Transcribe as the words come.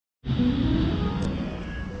Hi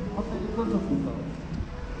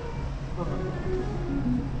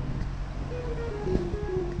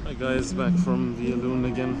guys, back from Wieluń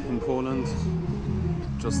again in Poland.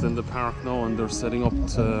 Just in the park now, and they're setting up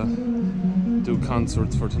to do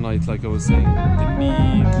concerts for tonight, like I was saying.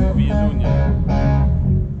 Wieluń.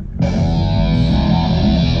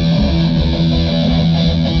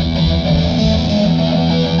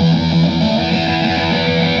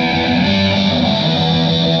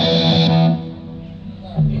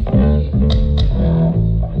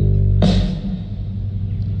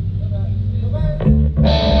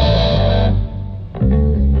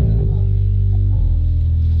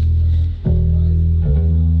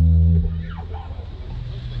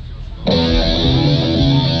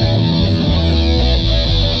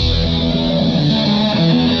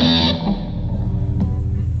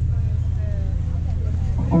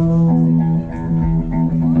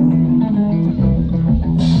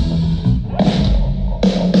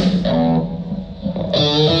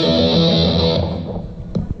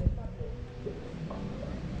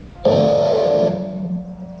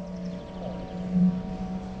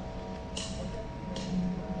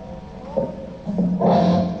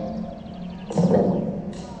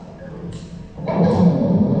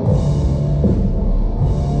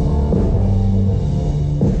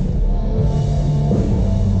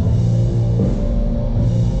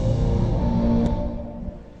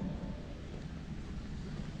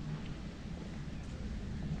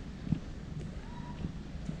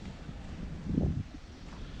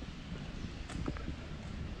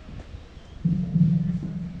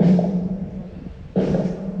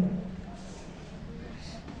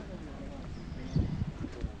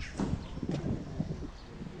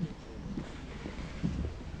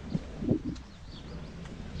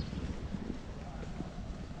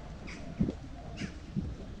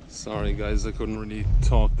 Sorry guys, I couldn't really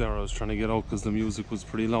talk there. I was trying to get out because the music was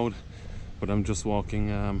pretty loud. But I'm just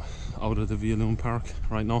walking out of the Wieluń Park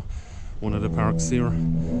right now, one of the parks here,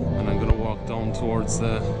 and I'm going to walk down towards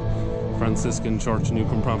the Franciscan church, and you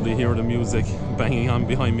can probably hear the music banging on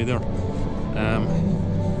behind me there.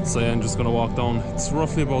 So yeah, I'm just going to walk down. It's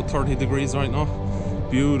roughly about 30 degrees right now.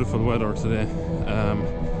 Beautiful weather today.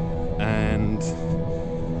 And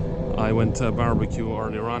I went to a barbecue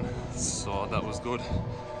earlier on, so that was good.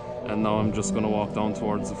 And now I'm just going to walk down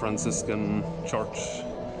towards the Franciscan church.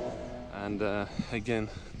 And again,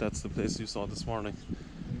 that's the place you saw this morning,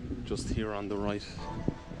 just here on the right.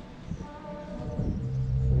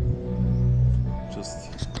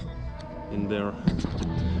 Just in there.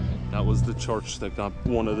 That was the church that got,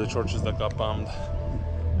 one of the churches that got bombed.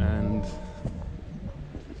 And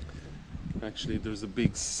actually there's a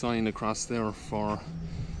big sign across there for,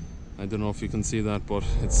 I don't know if you can see that, but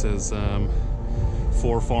it says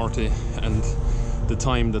 4:40, and the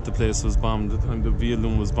time that the place was bombed, the time the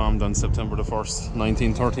Wieluń was bombed on September the 1st,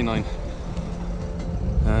 1939.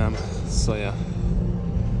 So yeah,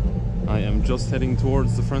 I am just heading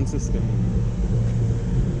towards the Franciscan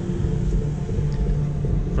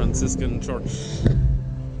church.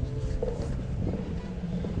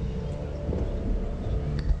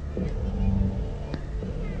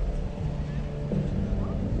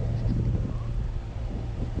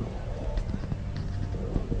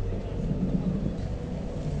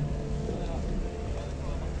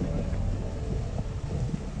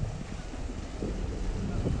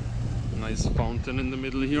 Nice fountain in the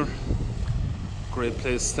middle here. Great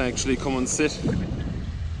place to actually come and sit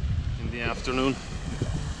in the afternoon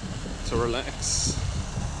to relax.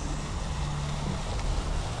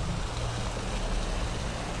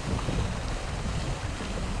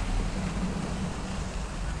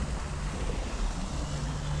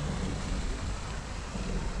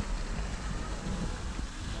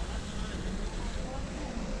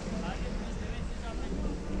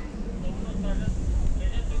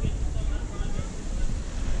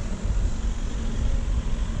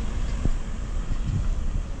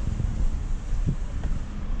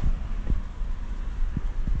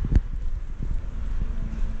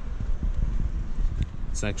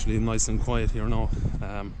 It's actually nice and quiet here now.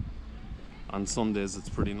 On Sundays it's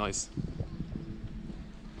pretty nice.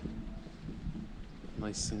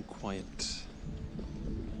 Nice and quiet.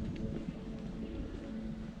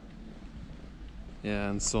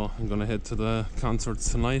 Yeah, and so I'm gonna head to the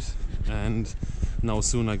concerts tonight, and now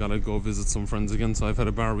soon I gotta go visit some friends again. So I've had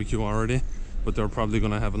a barbecue already, but they're probably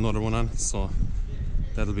gonna have another one on, so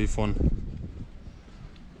that'll be fun.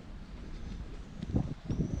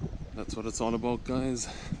 That's what it's all about, guys.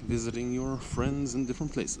 Visiting your friends in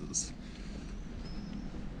different places.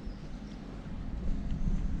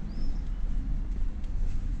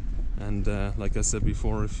 And like I said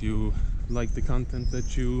before, if you like the content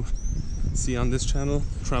that you see on this channel,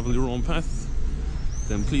 Travel Your Own Path,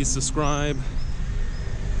 then please subscribe,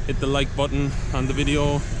 hit the like button on the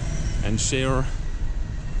video and share,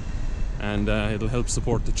 and it'll help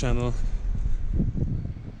support the channel,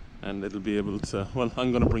 and it'll be able to, well,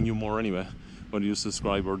 I'm going to bring you more anyway, whether you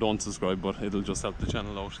subscribe or don't subscribe, but it'll just help the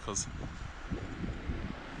channel out, because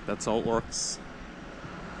that's how it works.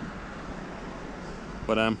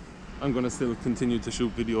 But I'm going to still continue to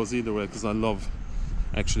shoot videos either way, because I love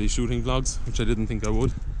actually shooting vlogs, which I didn't think I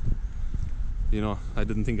would. You know, I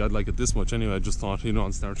didn't think I'd like it this much anyway. I just thought, you know,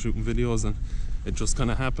 I'd start shooting videos, and it just kind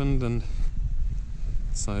of happened, and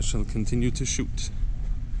so I shall continue to shoot.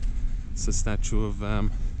 It's a statue of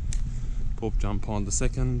Pope John Paul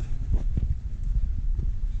II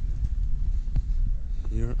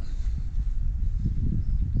here.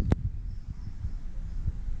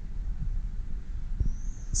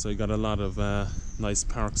 So you got a lot of nice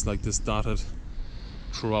parks like this dotted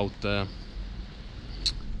throughout the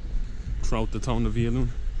town of Wieluń,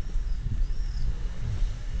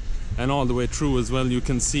 and all the way through as well. You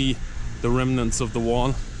can see the remnants of the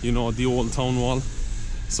wall, you know, the old town wall.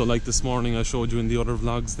 So like this morning I showed you in the other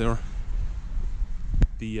vlogs there,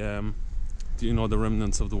 the you know, the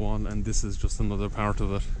remnants of the wall, and this is just another part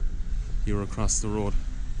of it here across the road.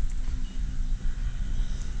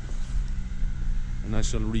 And I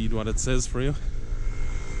shall read what it says for you.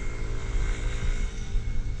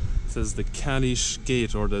 It says the Kalisz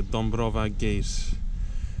Gate, or the Dąbrowa Gate.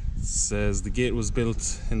 It says the gate was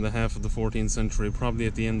built in the half of the 14th century, probably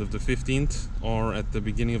at the end of the 15th or at the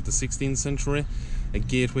beginning of the 16th century. A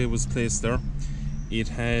gateway was placed there. It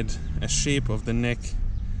had a shape of the neck.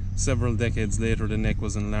 Several decades later the neck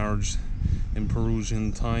was enlarged in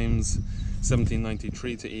Peruvian times.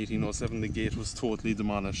 1793 to 1807 the gate was totally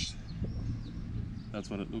demolished. That's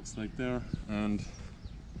what it looks like there, and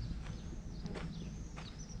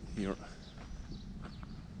here.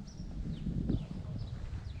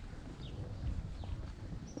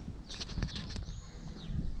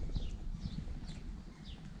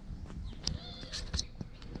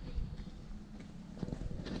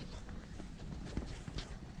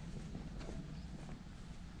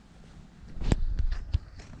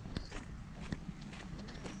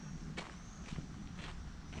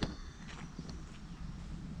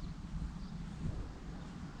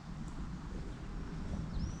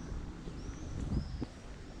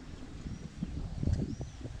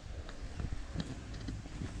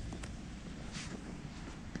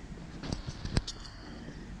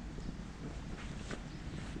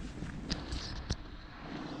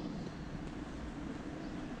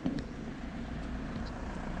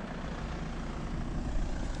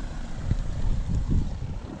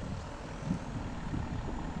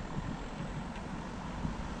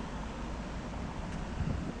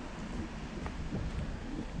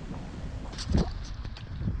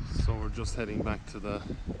 Just heading back to the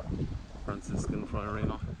Franciscan Friary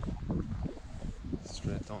now,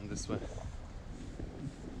 straight down this way.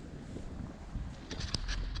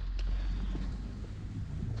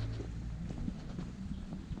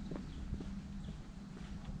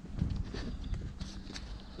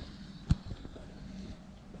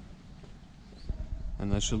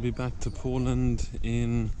 And I shall be back to Poland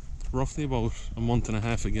in roughly about a month and a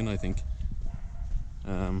half again, I think.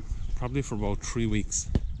 Probably for about 3 weeks.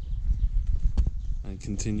 And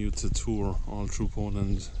continue to tour all through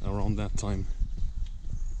Poland around that time.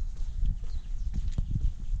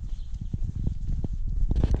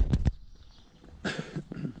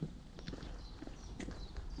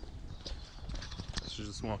 So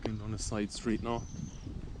just walking down a side street now.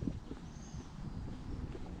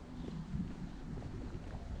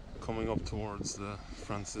 Coming up towards the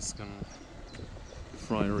Franciscan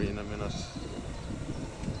Friary in a minute.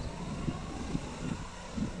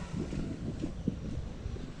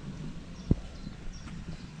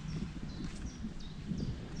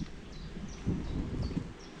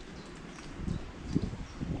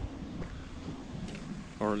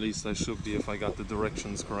 Or at least I should be if I got the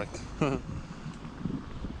directions correct.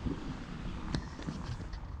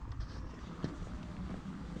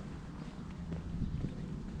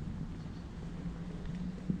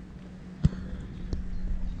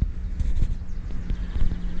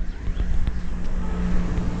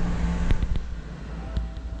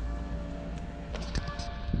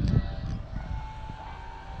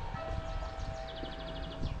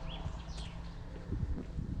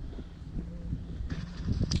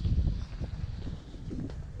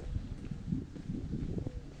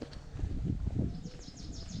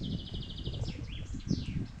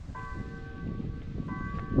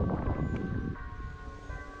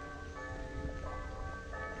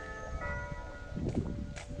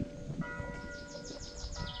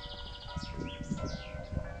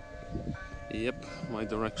 Yep, my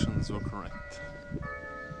directions were correct.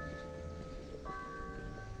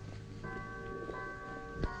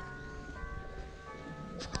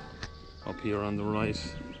 Up here on the right,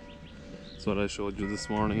 that's what I showed you this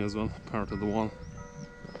morning as well, part of the wall.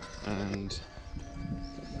 And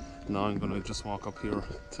now I'm going to just walk up here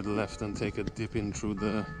to the left and take a dip in through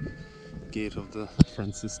the gate of the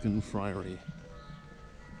Franciscan friary.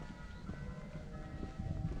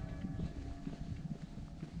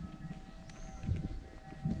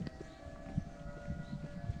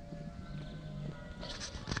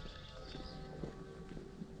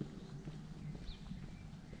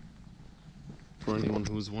 For anyone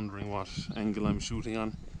who's wondering what angle I'm shooting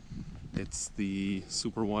on, it's the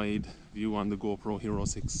super wide view on the GoPro Hero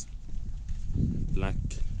 6 Black.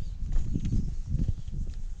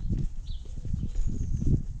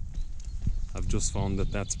 I've just found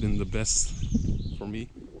that that's been the best for me.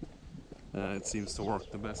 It seems to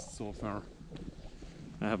work the best so far.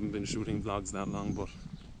 I haven't been shooting vlogs that long, but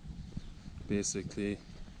basically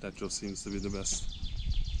that just seems to be the best.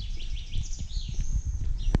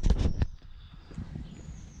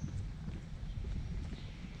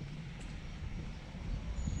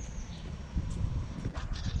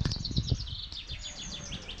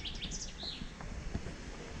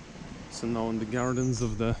 So now in the gardens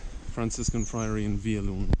of the Franciscan friary in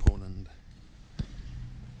Wieluń, Poland.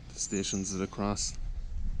 The stations at across.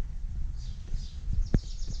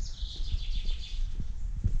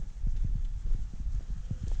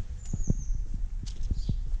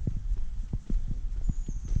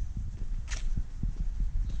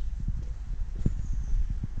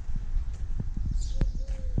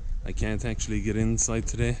 I can't actually get inside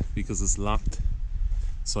today because it's locked,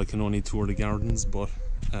 so I can only tour the gardens, but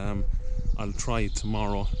I'll try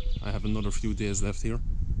tomorrow. I have another few days left here,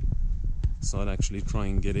 so I'll actually try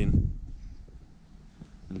and get in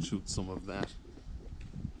and shoot some of that.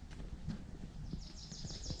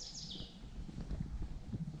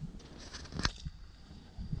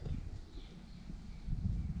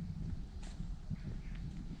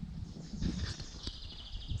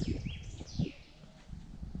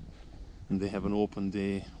 And they have an open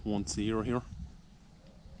day once a year here,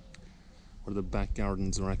 where the back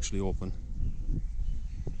gardens are actually open,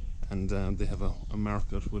 and they have a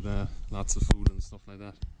market with lots of food and stuff like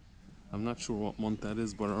that. I'm not sure what month that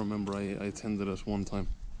is, but I remember I attended it one time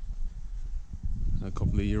a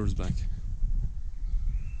couple of years back.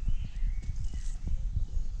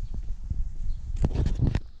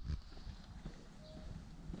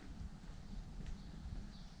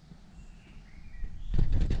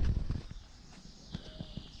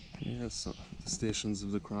 Yeah, so the Stations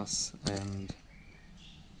of the Cross, and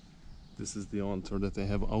this is the altar that they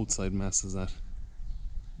have outside masses at,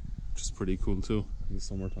 which is pretty cool too in the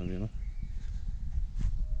summertime, you know.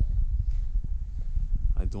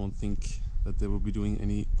 I don't think that they will be doing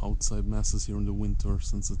any outside masses here in the winter,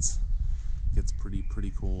 since it gets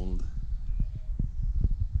pretty cold.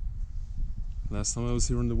 Last time I was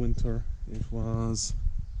here in the winter, it was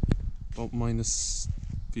about minus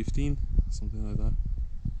 15, something like that.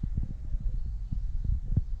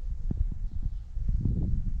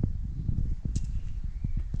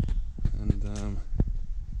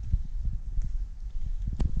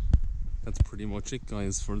 That's pretty much it,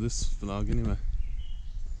 guys, for this vlog anyway.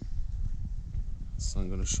 So I'm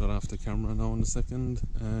going to shut off the camera now in a second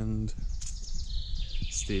and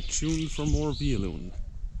stay tuned for more Wieluń.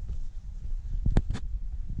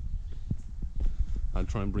 I'll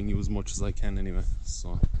try and bring you as much as I can anyway.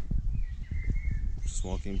 So just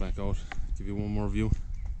walking back out, give you one more view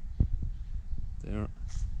there.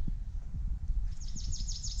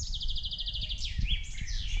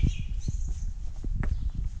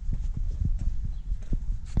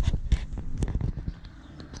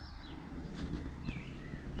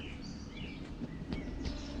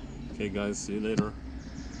 Okay guys, see you later.